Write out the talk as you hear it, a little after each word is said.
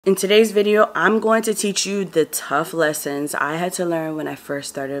In today's video, I'm going to teach you the tough lessons I had to learn when I first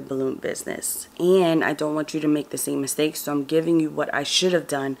started a balloon business. And I don't want you to make the same mistakes, so I'm giving you what I should have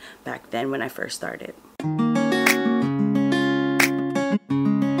done back then when I first started.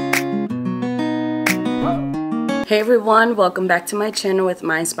 Hey everyone, welcome back to my channel with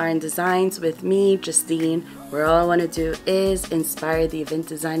My Inspiring Designs with me, Justine, where all I want to do is inspire the event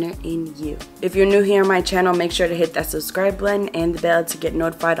designer in you. If you're new here on my channel, make sure to hit that subscribe button and the bell to get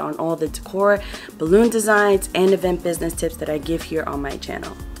notified on all the decor, balloon designs, and event business tips that I give here on my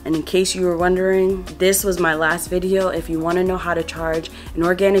channel. And in case you were wondering, this was my last video. If you want to know how to charge an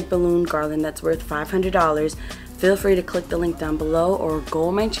organic balloon garland that's worth $500, feel free to click the link down below or go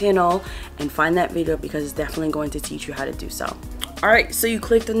on my channel and find that video because it's definitely going to teach you how to do so. Alright, so you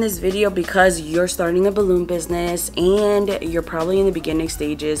clicked on this video because you're starting a balloon business and you're probably in the beginning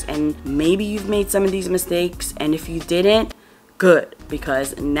stages and maybe you've made some of these mistakes, and if you didn't, good,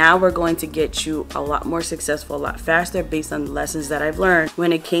 because now we're going to get you a lot more successful, a lot faster based on the lessons that I've learned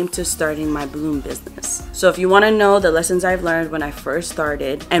when it came to starting my balloon business. So if you want to know the lessons I've learned when I first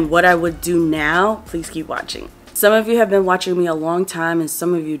started and what I would do now, please keep watching. Some of you have been watching me a long time and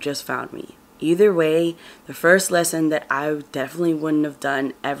some of you just found me. Either way, the first lesson that I definitely wouldn't have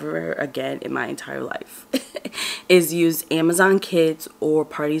done ever again in my entire life is use Amazon kits or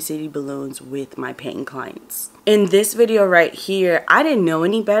Party City balloons with my paying clients. In this video right here, I didn't know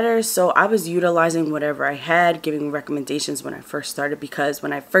any better, so I was utilizing whatever I had, giving recommendations when I first started, because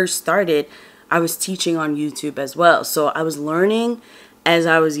when I first started, I was teaching on YouTube as well. So I was learning as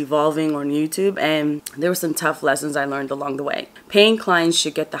I was evolving on YouTube, and there were some tough lessons I learned along the way. Paying clients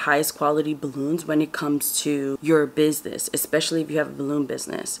should get the highest quality balloons when it comes to your business, especially if you have a balloon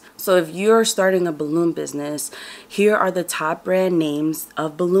business. So if you're starting a balloon business, here are the top brand names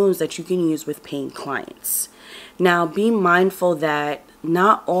of balloons that you can use with paying clients. Now, be mindful that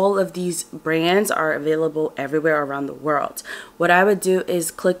not all of these brands are available everywhere around the world. What I would do is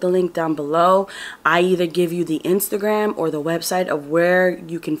click the link down below. I either give you the Instagram or the website of where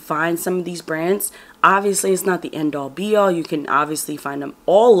you can find some of these brands. Obviously, it's not the end all be all. You can obviously find them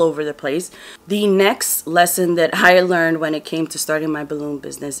all over the place. The next lesson that I learned when it came to starting my balloon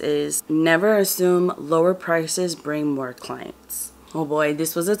business is never assume lower prices bring more clients. Oh boy,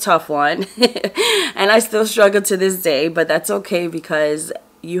 this was a tough one. And I still struggle to this day, but that's okay because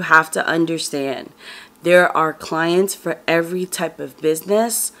you have to understand there are clients for every type of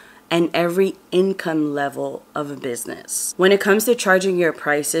business and every income level of a business. When it comes to charging your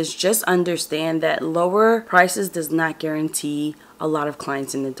prices, just understand that lower prices does not guarantee a lot of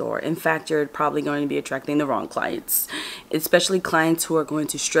clients in the door. In fact, you're probably going to be attracting the wrong clients, especially clients who are going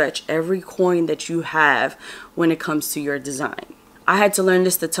to stretch every coin that you have when it comes to your design. I had to learn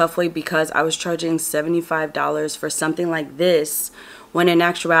this the tough way because I was charging $75 for something like this when in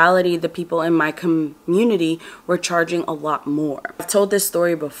actuality the people in my community were charging a lot more. I've told this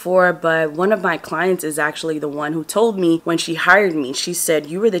story before, but one of my clients is actually the one who told me when she hired me. She said,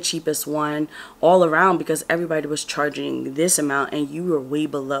 "You were the cheapest one all around because everybody was charging this amount and you were way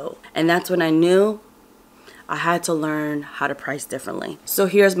below." And that's when I knew I had to learn how to price differently. So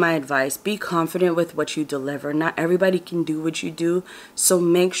here's my advice. Be confident with what you deliver. Not everybody can do what you do, so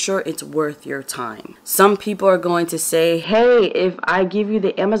make sure it's worth your time. Some people are going to say, "Hey, if I give you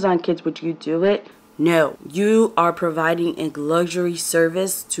the Amazon kits, would you do it?" No, you are providing a luxury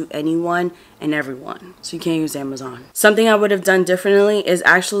service to anyone and everyone, so you can't use Amazon. Something I would have done differently is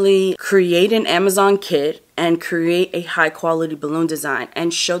actually create an Amazon kit and create a high quality balloon design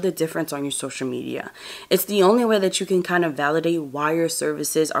and show the difference on your social media. It's the only way that you can kind of validate why your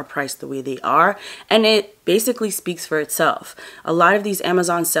services are priced the way they are, and it basically speaks for itself. A lot of these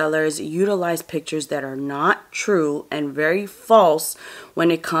Amazon sellers utilize pictures that are not true and very false when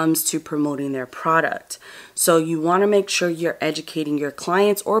it comes to promoting their product. So you want to make sure you're educating your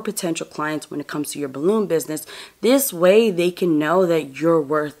clients or potential clients when it comes to your balloon business. This way they can know that you're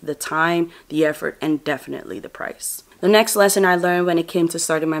worth the time, the effort, and definitely the price. The next lesson I learned when it came to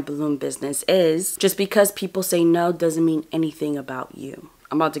starting my balloon business is just because people say no doesn't mean anything about you.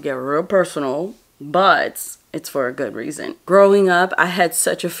 I'm about to get real personal, but it's for a good reason. Growing up, I had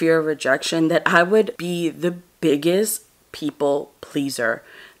such a fear of rejection that I would be the biggest people pleaser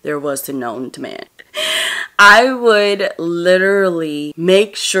there was to known to man. I would literally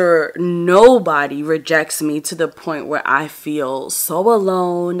make sure nobody rejects me to the point where I feel so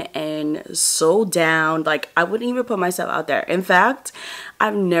alone and so down. Like, I wouldn't even put myself out there. In fact,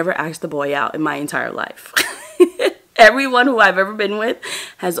 I've never asked a boy out in my entire life. Everyone who I've ever been with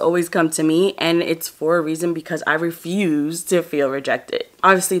has always come to me, and it's for a reason, because I refuse to feel rejected.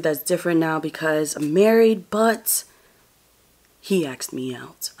 Obviously, that's different now because I'm married, but He asked me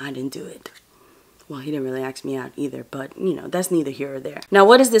out. I didn't do it. Well, he didn't really ask me out either, but you know, that's neither here or there. Now,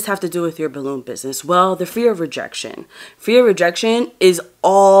 what does this have to do with your balloon business? Well, the fear of rejection. Fear of rejection is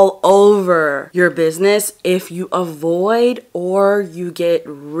all over your business if you avoid or you get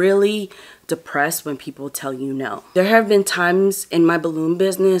really depressed when people tell you no. There have been times in my balloon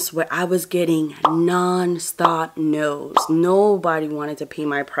business where I was getting non-stop no's. Nobody wanted to pay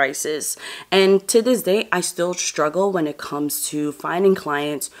my prices. And to this day, I still struggle when it comes to finding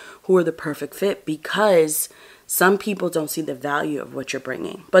clients who are the perfect fit because some people don't see the value of what you're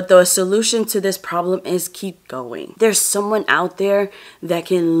bringing. But the solution to this problem is keep going. There's someone out there that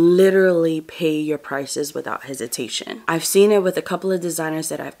can literally pay your prices without hesitation. I've seen it with a couple of designers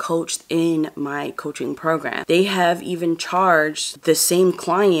that I've coached in my coaching program. They have even charged the same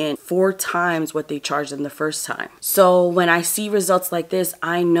client 4 times what they charged them the first time. So when I see results like this,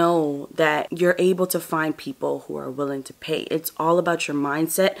 I know that you're able to find people who are willing to pay. It's all about your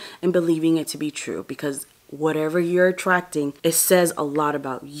mindset and believing it to be true, because whatever you're attracting, it says a lot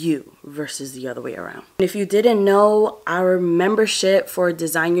about you versus the other way around. And if you didn't know, our membership for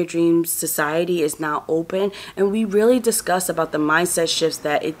Design Your Dreams Society is now open, and we really discuss about the mindset shifts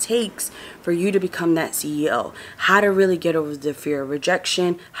that it takes for you to become that CEO, how to really get over the fear of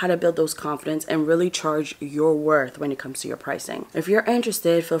rejection, how to build those confidence, and really charge your worth when it comes to your pricing. If you're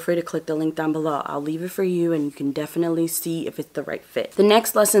interested, feel free to click the link down below. I'll leave it for you, and you can definitely see if it's the right fit. The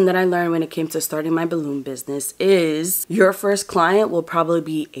next lesson that I learned when it came to starting my balloon business is your first client will probably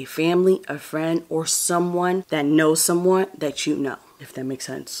be a family, a friend, or someone that knows someone that you know, if that makes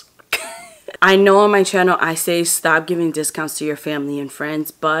sense. I know on my channel I say stop giving discounts to your family and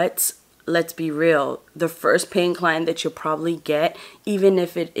friends, but let's be real, the first paying client that you'll probably get, even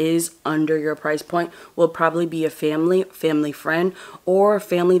if it is under your price point, will probably be a family friend, or a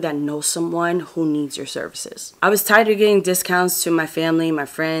family that knows someone who needs your services. I was tired of getting discounts to my family, my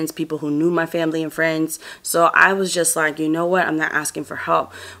friends, people who knew my family and friends. So I was just like, you know what? I'm not asking for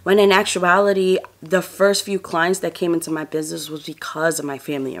help. When in actuality, the first few clients that came into my business was because of my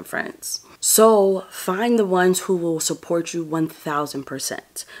family and friends. So find the ones who will support you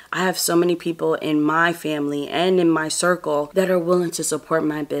 1000%. I have so many people in my family and in my circle that are willing to support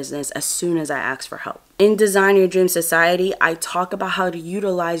my business as soon as I ask for help. In Design Your Dream Society, I talk about how to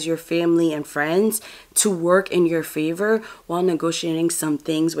utilize your family and friends to work in your favor while negotiating some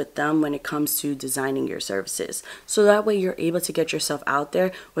things with them when it comes to designing your services. So that way you're able to get yourself out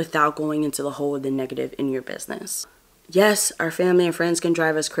there without going into the hole of the negative in your business. Yes, our family and friends can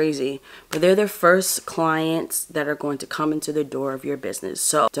drive us crazy, but they're the first clients that are going to come into the door of your business.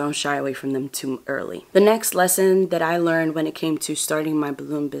 So don't shy away from them too early. The next lesson that I learned when it came to starting my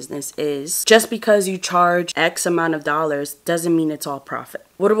balloon business is just because you charge X amount of dollars doesn't mean it's all profit.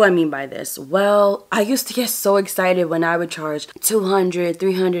 What do I mean by this? Well, I used to get so excited when I would charge $200,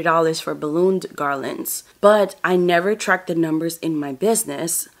 $300 for balloon garlands, but I never tracked the numbers in my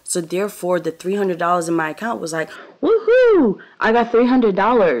business. So therefore, the $300 in my account was like, woohoo, I got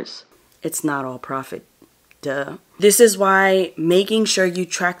 $300. It's not all profit. Duh. This is why making sure you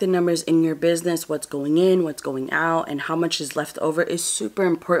track the numbers in your business, what's going in, what's going out, and how much is left over is super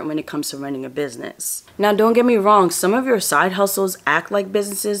important when it comes to running a business. Now, don't get me wrong. Some of your side hustles act like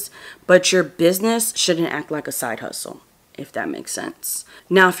businesses, but your business shouldn't act like a side hustle, if that makes sense.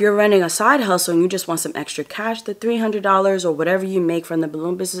 Now, if you're running a side hustle and you just want some extra cash, the $300 or whatever you make from the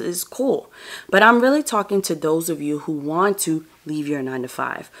balloon business is cool. But I'm really talking to those of you who want to leave your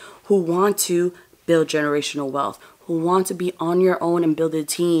 9-to-5, who want to build generational wealth, who want to be on your own and build a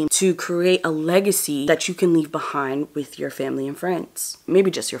team to create a legacy that you can leave behind with your family and friends.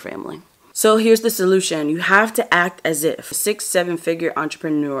 Maybe just your family. So here's the solution. You have to act as if a 6-7 figure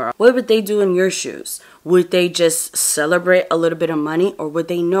entrepreneur. What would they do in your shoes? Would they just celebrate a little bit of money, or would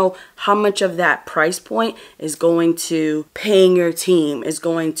they know how much of that price point is going to paying your team, is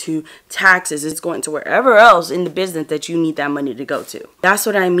going to taxes, is going to wherever else in the business that you need that money to go to? That's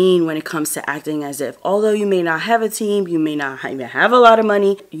what I mean when it comes to acting as if. Although you may not have a team, you may not even have a lot of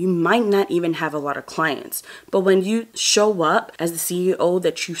money, you might not even have a lot of clients. But when you show up as the CEO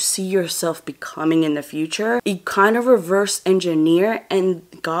that you see yourself becoming in the future, you kind of reverse engineer, and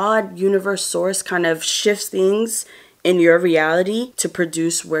God, universe, source kind of shifts things in your reality to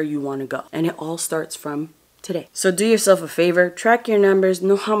produce where you want to go. And it all starts from today. So do yourself a favor, track your numbers,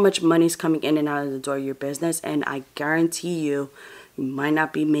 know how much money is coming in and out of the door of your business, and I guarantee you, you might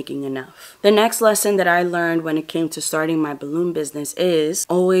not be making enough. The next lesson that I learned when it came to starting my balloon business is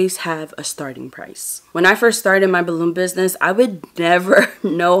always have a starting price. When I first started my balloon business, I would never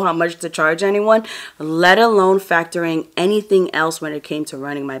know how much to charge anyone, let alone factoring anything else when it came to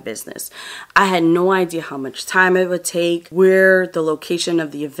running my business. I had no idea how much time it would take, where the location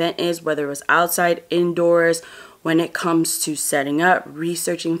of the event is, whether it was outside, indoors, when it comes to setting up,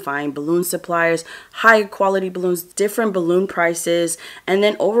 researching, finding balloon suppliers, high quality balloons, different balloon prices, and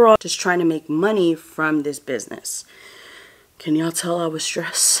then overall just trying to make money from this business. Can y'all tell I was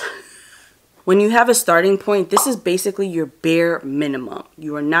stressed? When you have a starting point, this is basically your bare minimum.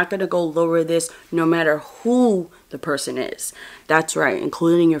 You are not going to go lower this no matter who the person is. That's right,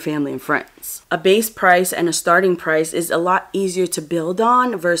 including your family and friends. A base price and a starting price is a lot easier to build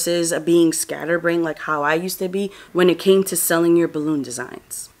on versus being scatterbrained like how I used to be when it came to selling your balloon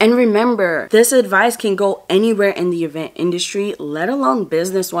designs. And remember, this advice can go anywhere in the event industry, let alone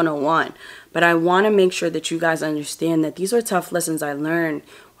business 101. But I want to make sure that you guys understand that these are tough lessons I learned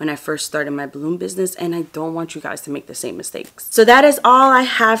when I first started my balloon business, and I don't want you guys to make the same mistakes. So that is all I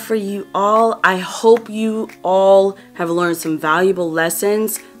have for you all. I hope you all have learned some valuable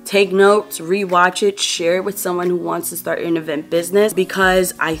lessons. Take notes, rewatch it, share it with someone who wants to start an event business,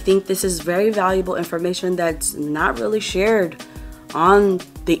 because I think this is very valuable information that's not really shared on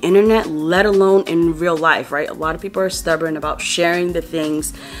the internet, let alone in real life, right? A lot of people are stubborn about sharing the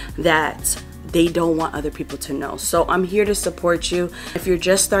things that they don't want other people to know. So I'm here to support you. If you're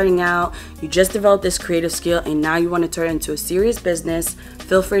just starting out, you just developed this creative skill, and now you want to turn it into a serious business,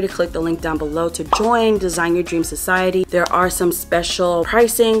 feel free to click the link down below to join Design Your Dream Society. There are some special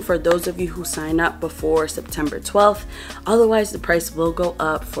pricing for those of you who sign up before September 12th. Otherwise, the price will go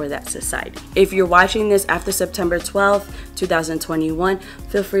up for that society. If you're watching this after September 12th, 2021,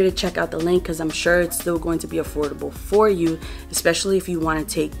 feel free to check out the link, because I'm sure it's still going to be affordable for you, especially if you want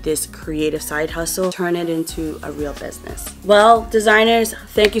to take this creative side hustle, turn it into a real business. Well, designers,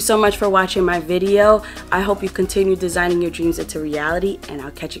 thank you so much for watching my video. I hope you continue designing your dreams into reality, and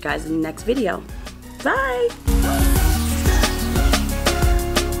I'll catch you guys in the next video. Bye.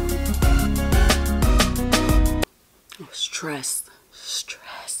 Stressed.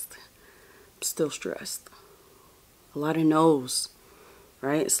 I'm still stressed. A lot of no's,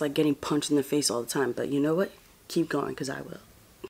 right? It's like getting punched in the face all the time, but you know what? Keep going, because I will.